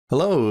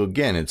Hello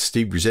again, it's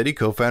Steve Grizzetti,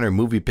 co-founder of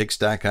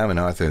MoviePix.com and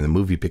author of the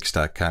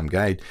MoviePix.com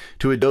Guide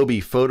to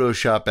Adobe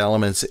Photoshop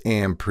Elements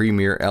and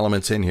Premiere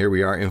Elements. And here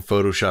we are in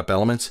Photoshop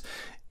Elements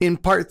in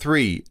part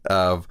 3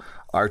 of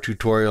our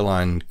tutorial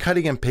on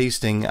cutting and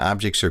pasting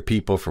objects or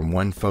people from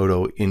one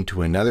photo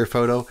into another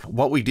photo.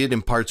 What we did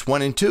in parts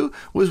 1 and 2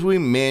 was we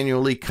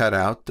manually cut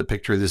out the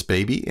picture of this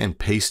baby and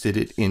pasted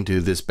it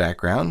into this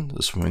background,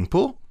 the swimming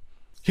pool.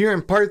 Here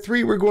in part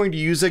 3, we're going to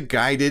use a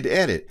guided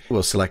edit.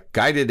 We'll select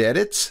Guided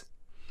Edits.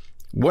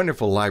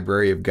 Wonderful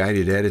library of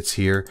guided edits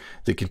here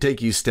that can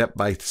take you step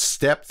by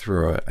step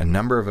through a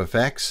number of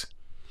effects.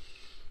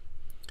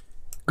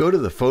 Go to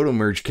the Photo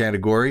Merge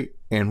category,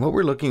 and what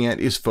we're looking at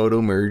is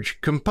Photo Merge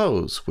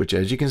Compose, which,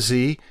 as you can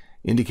see,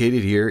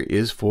 indicated here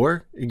is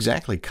for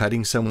exactly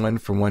cutting someone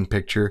from one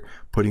picture,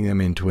 putting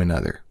them into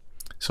another.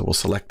 So we'll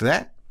select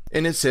that,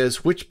 and it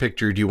says, which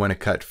picture do you want to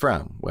cut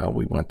from? Well,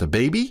 we want the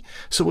baby,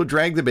 so we'll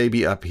drag the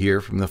baby up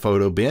here from the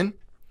photo bin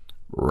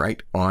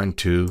right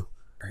onto.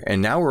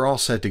 And now we're all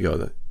set to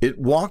go. It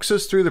walks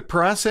us through the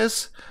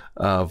process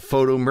of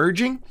photo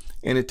merging,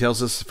 and it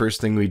tells us the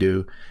first thing we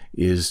do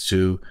is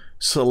to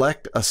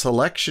select a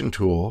selection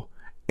tool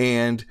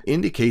and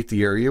indicate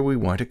the area we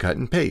want to cut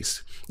and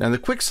paste. Now the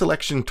quick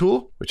selection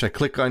tool, which I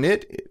click on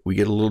it, we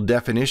get a little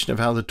definition of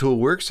how the tool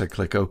works. I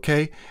click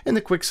OK, and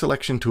the quick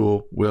selection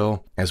tool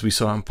will, as we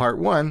saw in part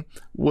 1,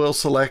 will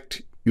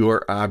select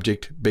your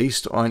object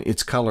based on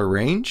its color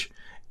range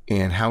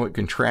and how it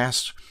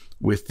contrasts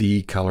with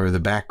the color of the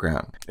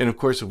background. And of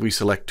course, if we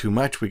select too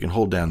much, we can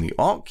hold down the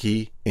Alt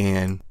key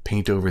and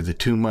paint over the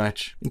too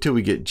much until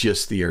we get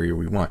just the area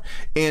we want.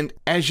 And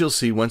as you'll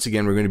see, once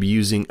again, we're going to be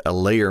using a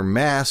layer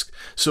mask.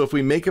 So if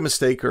we make a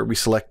mistake or we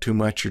select too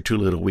much or too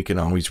little, we can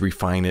always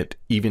refine it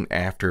even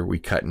after we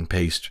cut and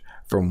paste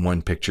from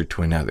one picture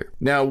to another.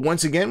 Now,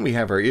 once again, we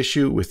have our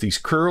issue with these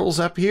curls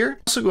up here.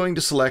 Also going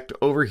to select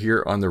over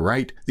here on the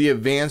right, the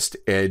Advanced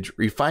Edge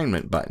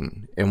Refinement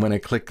button. And when I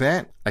click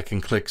that, I can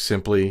click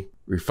simply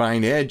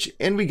Refine Edge,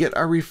 and we get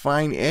our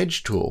Refine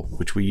Edge tool,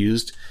 which we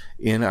used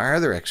in our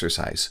other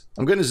exercise.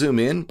 I'm going to zoom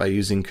in by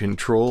using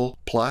Control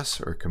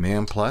plus or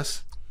Command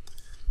plus.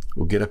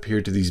 We'll get up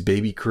here to these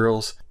baby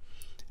curls,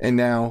 and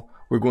now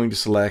we're going to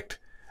select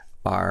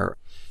our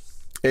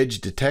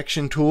Edge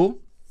Detection tool,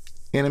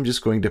 and I'm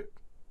just going to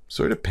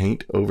sort of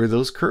paint over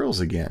those curls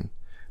again.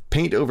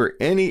 Paint over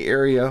any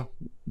area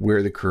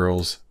where the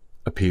curls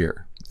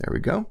appear. There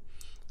we go.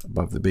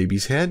 Above the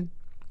baby's head.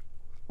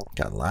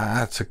 Got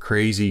lots of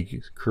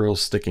crazy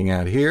curls sticking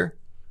out here.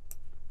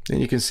 Then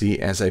you can see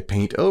as I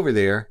paint over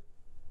there,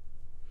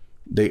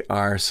 they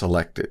are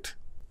selected.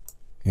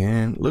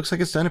 And it looks like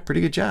it's done a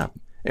pretty good job.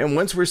 And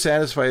once we're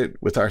satisfied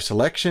with our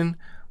selection,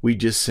 we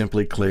just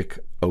simply click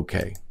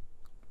OK.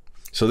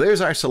 So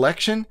there's our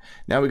selection.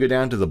 Now we go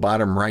down to the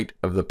bottom right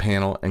of the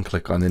panel and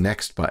click on the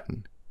next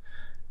button.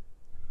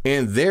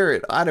 And there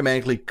it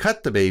automatically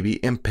cut the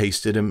baby and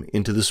pasted him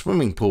into the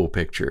swimming pool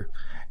picture.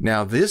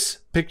 Now this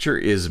picture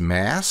is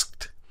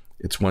masked.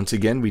 It's once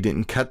again, we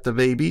didn't cut the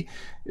baby.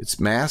 It's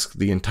masked.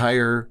 The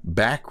entire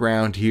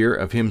background here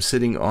of him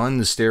sitting on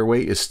the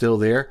stairway is still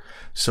there.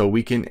 So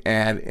we can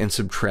add and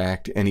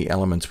subtract any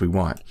elements we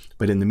want.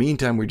 But in the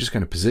meantime, we're just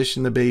going to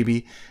position the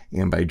baby.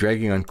 And by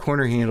dragging on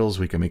corner handles,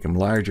 we can make him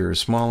larger or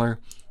smaller.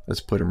 Let's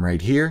put him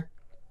right here.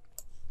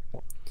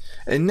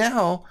 And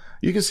now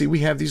you can see we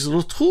have these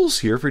little tools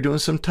here for doing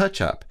some touch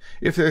up.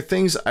 If there are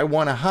things I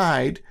want to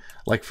hide,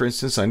 like for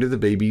instance, under the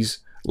baby's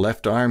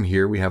left arm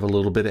here, we have a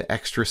little bit of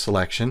extra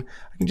selection.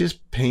 I can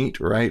just paint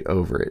right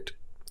over it.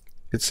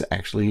 It's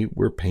actually,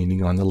 we're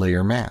painting on the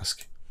layer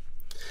mask.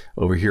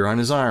 Over here on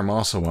his arm,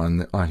 also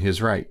on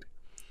his right,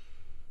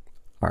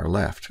 our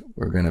left,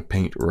 we're going to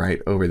paint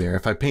right over there.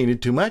 If I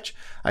painted too much,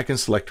 I can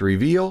select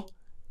Reveal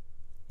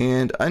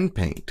and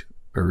Unpaint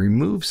or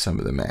remove some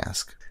of the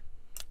mask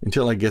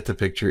until I get the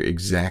picture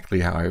exactly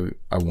how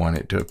I want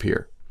it to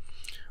appear.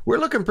 We're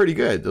looking pretty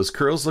good. Those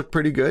curls look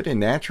pretty good and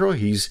natural.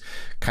 He's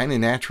kind of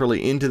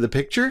naturally into the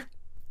picture.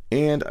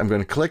 And I'm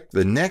going to click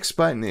the next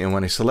button. And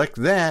when I select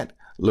that,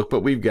 look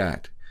what we've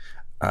got.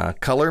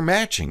 Color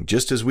matching,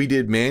 just as we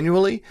did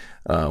manually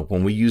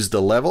when we used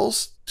the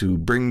levels to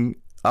bring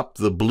up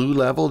the blue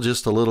level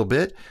just a little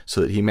bit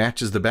so that he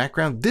matches the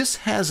background. This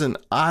has an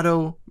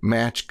auto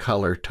match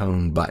color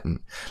tone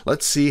button.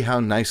 Let's see how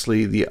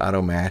nicely the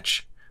auto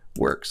match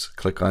works.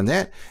 Click on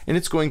that, and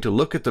it's going to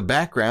look at the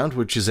background,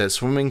 which is that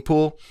swimming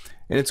pool,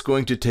 and it's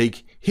going to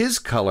take his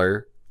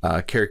color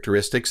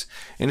characteristics,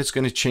 and it's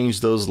going to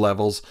change those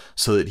levels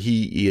so that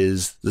he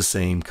is the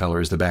same color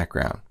as the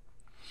background.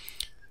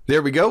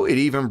 There we go. It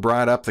even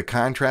brought up the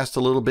contrast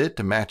a little bit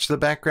to match the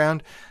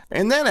background,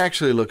 and that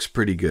actually looks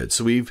pretty good.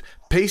 So we've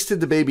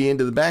pasted the baby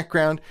into the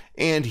background,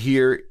 and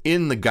here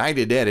in the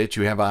guided edit,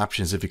 you have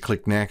options if you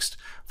click next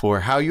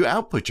for how you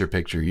output your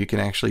picture. You can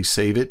actually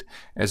save it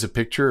as a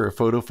picture or a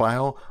photo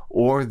file,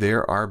 or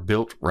there are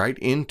built right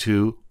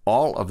into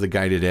all of the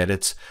guided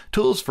edits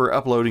tools for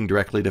uploading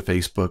directly to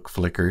Facebook,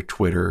 Flickr,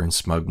 Twitter, and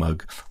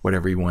SmugMug,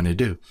 whatever you want to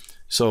do.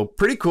 So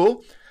pretty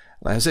cool.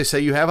 as I say,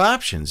 you have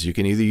options. You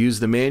can either use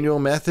the manual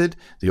method,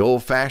 the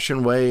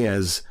old-fashioned way,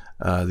 as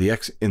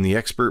in the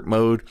expert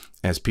mode,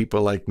 as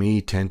people like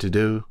me tend to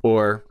do,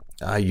 or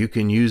you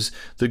can use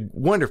the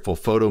wonderful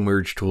photo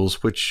merge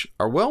tools, which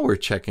are well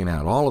worth checking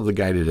out. All of the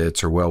guided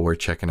edits are well worth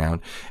checking out,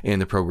 and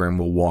the program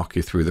will walk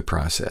you through the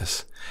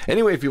process.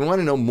 Anyway, if you want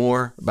to know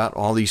more about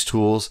all these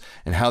tools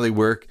and how they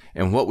work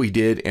and what we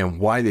did and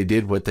why they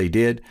did what they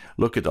did,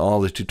 look at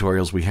all the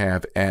tutorials we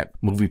have at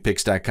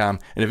moviepix.com.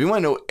 And if you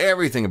want to know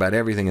everything about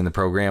everything in the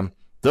program,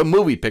 the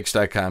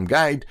moviepix.com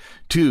guide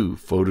to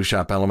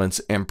Photoshop Elements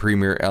and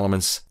Premiere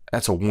Elements.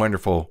 That's a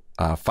wonderful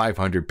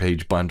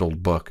 500-page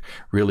bundled book.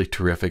 Really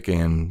terrific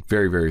and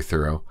very, very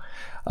thorough.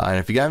 And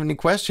if you have any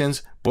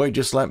questions, boy,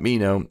 just let me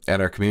know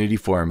at our community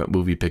forum at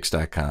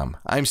moviepix.com.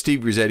 I'm Steve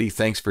Grizzetti.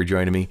 Thanks for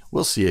joining me.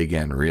 We'll see you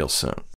again real soon.